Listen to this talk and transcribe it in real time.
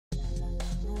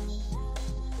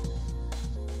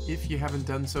If you haven't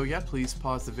done so yet, please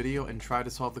pause the video and try to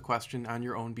solve the question on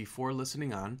your own before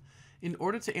listening on. In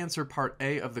order to answer part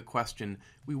A of the question,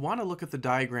 we want to look at the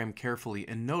diagram carefully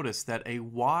and notice that a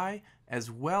y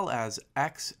as well as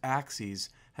x axes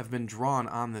have been drawn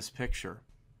on this picture.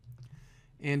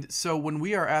 And so when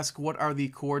we are asked what are the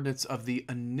coordinates of the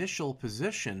initial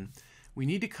position, we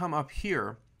need to come up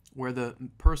here where the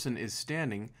person is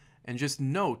standing and just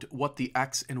note what the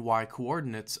x and y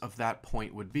coordinates of that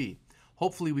point would be.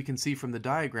 Hopefully we can see from the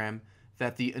diagram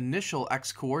that the initial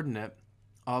x coordinate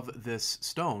of this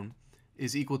stone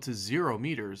is equal to 0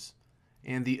 meters,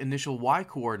 and the initial y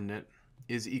coordinate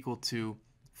is equal to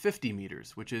 50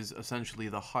 meters, which is essentially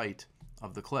the height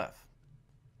of the cliff.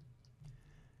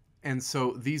 And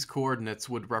so these coordinates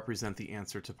would represent the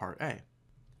answer to part A.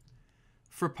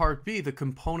 For part B, the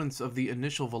components of the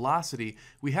initial velocity,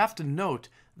 we have to note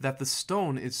that the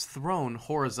stone is thrown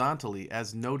horizontally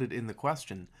as noted in the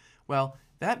question. Well,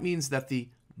 that means that the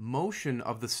motion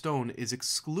of the stone is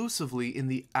exclusively in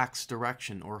the x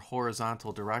direction or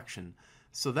horizontal direction.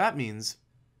 So that means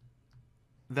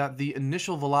that the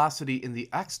initial velocity in the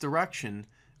x direction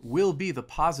will be the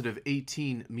positive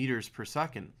 18 meters per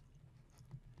second.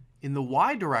 In the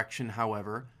y direction,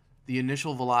 however, the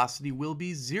initial velocity will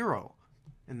be 0.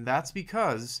 And that's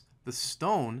because the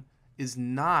stone is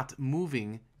not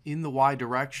moving in the y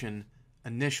direction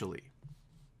initially.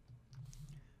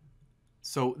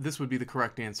 So this would be the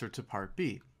correct answer to part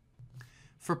B.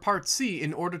 For part C,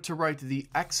 in order to write the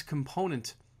x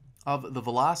component of the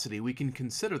velocity, we can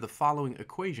consider the following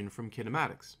equation from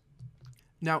kinematics.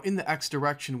 Now, in the x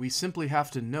direction, we simply have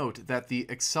to note that the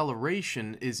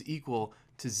acceleration is equal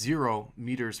to 0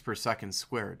 meters per second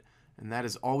squared. And that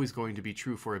is always going to be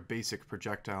true for a basic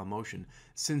projectile motion.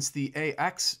 Since the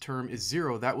ax term is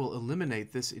 0, that will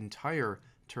eliminate this entire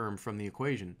term from the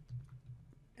equation.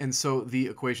 And so the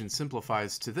equation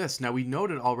simplifies to this. Now, we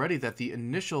noted already that the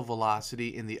initial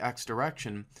velocity in the x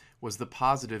direction was the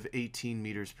positive 18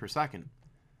 meters per second.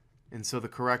 And so the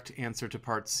correct answer to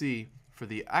part C for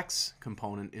the x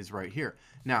component is right here.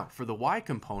 Now, for the y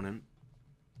component,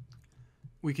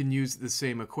 we can use the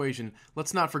same equation.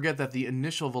 Let's not forget that the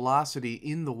initial velocity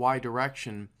in the y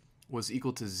direction was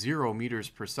equal to 0 meters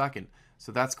per second.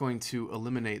 So that's going to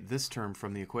eliminate this term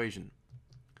from the equation.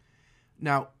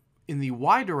 Now, in the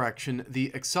y direction,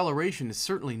 the acceleration is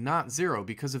certainly not 0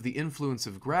 because of the influence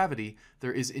of gravity.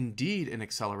 There is indeed an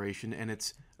acceleration, and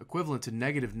it's equivalent to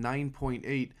negative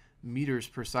 9.8 meters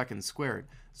per second squared.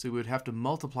 So we would have to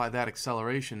multiply that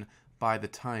acceleration by the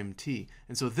time t.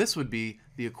 And so this would be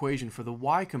the equation for the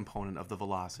y component of the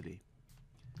velocity.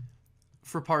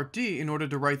 For part D, in order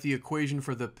to write the equation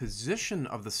for the position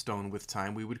of the stone with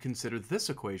time, we would consider this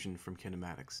equation from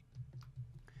kinematics.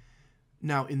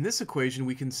 Now, in this equation,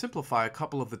 we can simplify a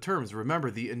couple of the terms.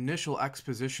 Remember, the initial x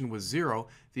position was 0.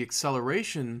 The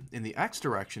acceleration in the x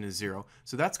direction is 0.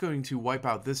 So that's going to wipe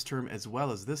out this term as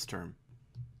well as this term.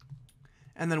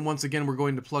 And then once again, we're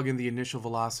going to plug in the initial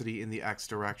velocity in the x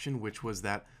direction, which was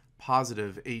that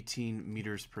positive 18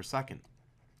 meters per second.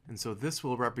 And so this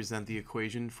will represent the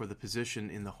equation for the position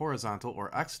in the horizontal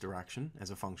or x direction as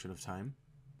a function of time.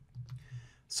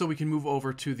 So we can move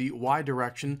over to the y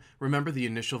direction. Remember, the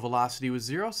initial velocity was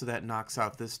 0, so that knocks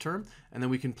out this term. And then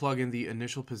we can plug in the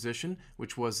initial position,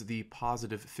 which was the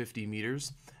positive 50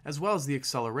 meters, as well as the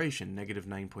acceleration, negative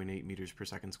 9.8 meters per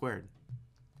second squared.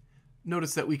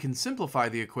 Notice that we can simplify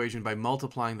the equation by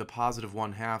multiplying the positive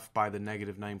 1/2 by the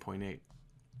negative 9.8.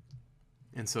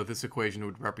 And so this equation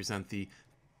would represent the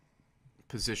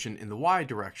position in the y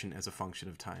direction as a function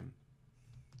of time.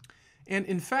 And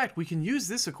in fact, we can use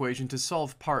this equation to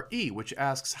solve part E, which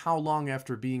asks how long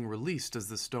after being released does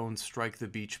the stone strike the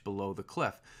beach below the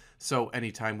cliff. So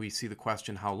anytime we see the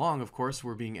question how long, of course,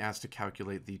 we're being asked to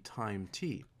calculate the time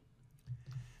t.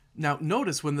 Now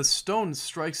notice when the stone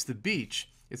strikes the beach,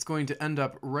 it's going to end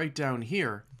up right down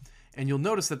here, and you'll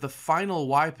notice that the final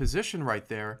y position right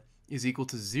there is equal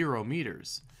to 0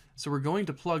 meters. So we're going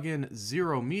to plug in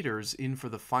 0 meters in for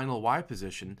the final y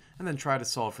position and then try to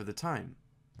solve for the time.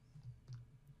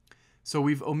 So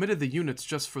we've omitted the units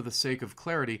just for the sake of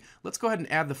clarity. Let's go ahead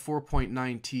and add the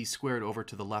 4.9 t squared over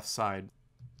to the left side.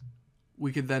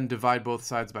 We could then divide both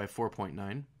sides by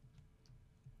 4.9,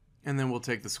 and then we'll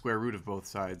take the square root of both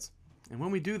sides. And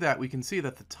when we do that, we can see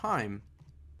that the time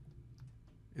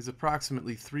is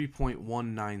approximately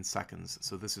 3.19 seconds.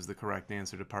 So this is the correct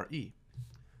answer to part E.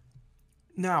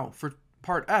 Now, for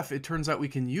part F, it turns out we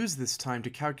can use this time to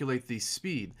calculate the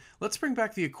speed. Let's bring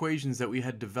back the equations that we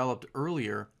had developed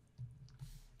earlier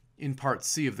in part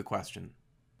C of the question.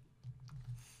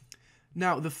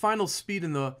 Now, the final speed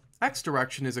in the x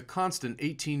direction is a constant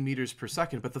 18 meters per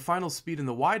second, but the final speed in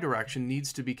the y direction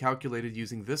needs to be calculated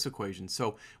using this equation.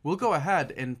 So we'll go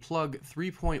ahead and plug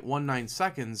 3.19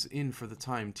 seconds in for the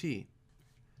time t.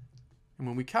 And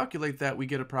when we calculate that, we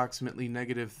get approximately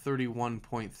negative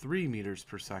 31.3 meters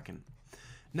per second.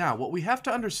 Now, what we have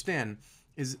to understand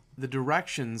is the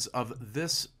directions of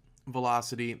this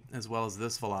velocity as well as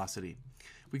this velocity.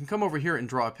 We can come over here and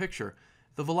draw a picture.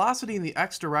 The velocity in the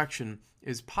x direction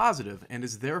is positive and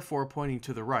is therefore pointing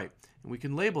to the right. And we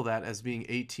can label that as being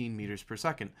 18 meters per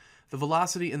second. The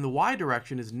velocity in the y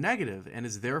direction is negative and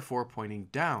is therefore pointing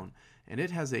down. And it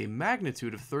has a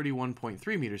magnitude of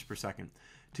 31.3 meters per second.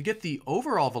 To get the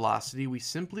overall velocity, we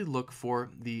simply look for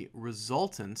the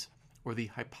resultant, or the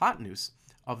hypotenuse,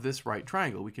 of this right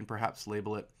triangle. We can perhaps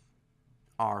label it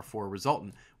r for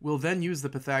resultant. We'll then use the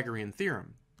Pythagorean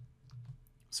theorem.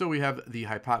 So we have the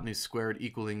hypotenuse squared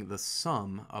equaling the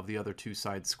sum of the other two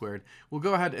sides squared. We'll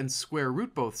go ahead and square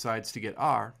root both sides to get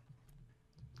r,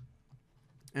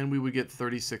 and we would get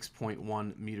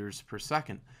 36.1 meters per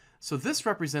second. So this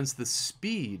represents the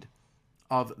speed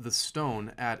of the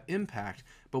stone at impact,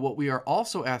 but what we are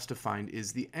also asked to find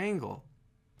is the angle.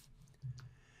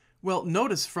 Well,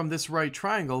 notice from this right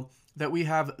triangle that we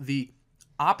have the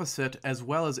opposite as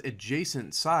well as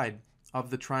adjacent side of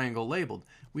the triangle labeled.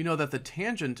 We know that the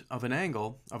tangent of an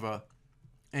angle,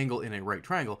 in a right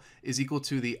triangle, is equal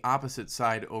to the opposite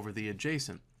side over the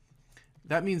adjacent.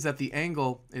 That means that the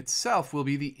angle itself will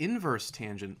be the inverse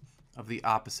tangent of the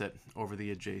opposite over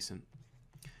the adjacent.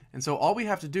 And so all we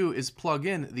have to do is plug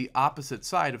in the opposite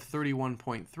side of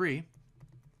 31.3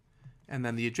 and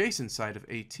then the adjacent side of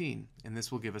 18, and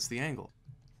this will give us the angle,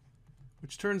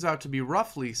 which turns out to be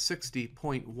roughly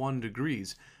 60.1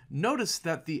 degrees. Notice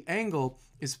that the angle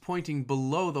is pointing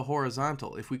below the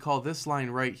horizontal. If we call this line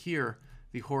right here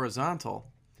the horizontal,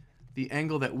 the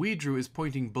angle that we drew is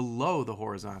pointing below the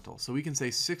horizontal. So we can say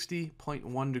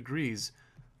 60.1 degrees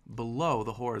below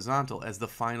the horizontal as the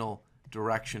final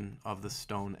direction of the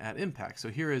stone at impact. So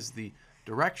here is the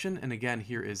direction, and again,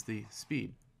 here is the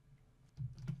speed.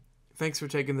 Thanks for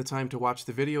taking the time to watch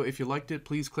the video. If you liked it,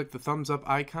 please click the thumbs up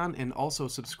icon and also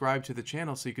subscribe to the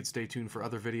channel so you could stay tuned for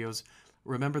other videos.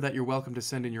 Remember that you're welcome to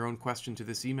send in your own question to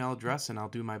this email address, and I'll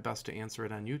do my best to answer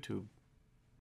it on YouTube.